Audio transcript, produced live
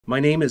My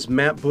name is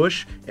Matt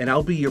Busch, and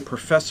I'll be your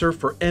professor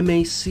for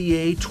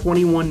MACA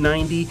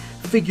 2190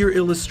 Figure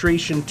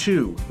Illustration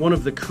 2, one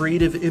of the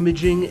creative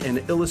imaging and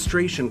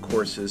illustration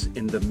courses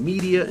in the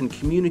Media and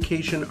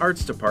Communication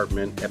Arts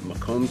Department at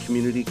Macomb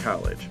Community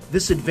College.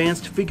 This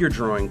advanced figure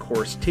drawing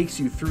course takes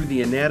you through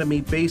the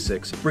anatomy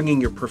basics, bringing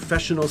your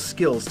professional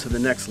skills to the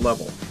next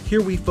level.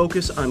 Here we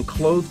focus on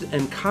clothed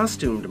and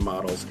costumed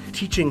models,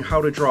 teaching how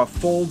to draw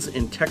folds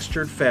in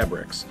textured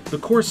fabrics. The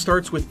course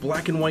starts with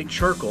black and white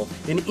charcoal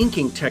and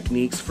inking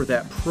techniques for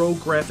that pro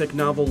graphic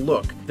novel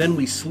look. Then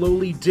we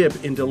slowly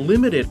dip into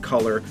limited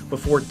color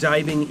before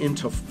diving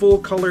into full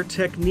color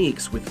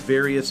techniques with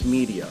various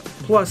media.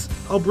 Plus,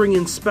 I'll bring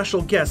in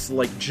special guests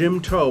like Jim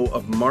Toe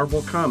of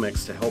Marvel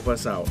Comics to help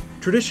us out.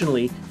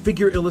 Traditionally,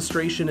 figure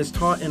illustration is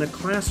taught in a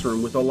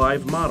classroom with a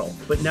live model,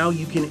 but now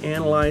you can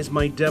analyze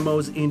my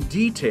demos in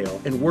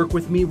detail and work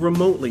with me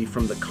remotely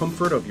from the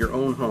comfort of your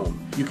own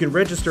home. You can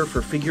register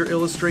for Figure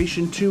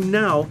Illustration 2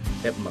 now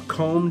at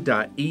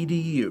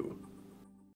macomb.edu.